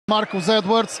Marcus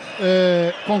Edwards,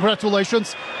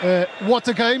 congratulations. What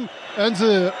a game, and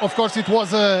of course it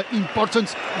was an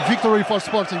important victory for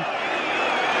Sporting.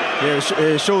 Yeah,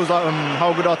 it shows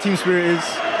how good our team spirit is.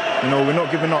 You know, we're not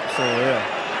giving up, so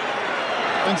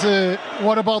yeah. And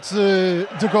what about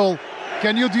the goal?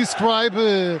 Can you describe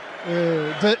the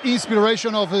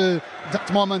inspiration of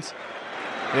that moment?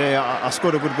 Yeah, I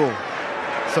scored a good goal.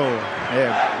 So,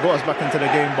 yeah, got us back into the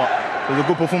game, but it was a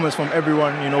good performance from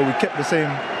everyone. You know, we kept the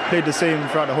same, played the same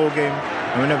throughout the whole game,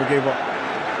 and we never gave up.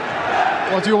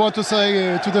 What do you want to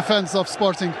say to the fans of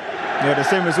Sporting? Yeah, the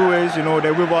same as always. You know,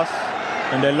 they're with us,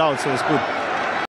 and they're loud, so it's good.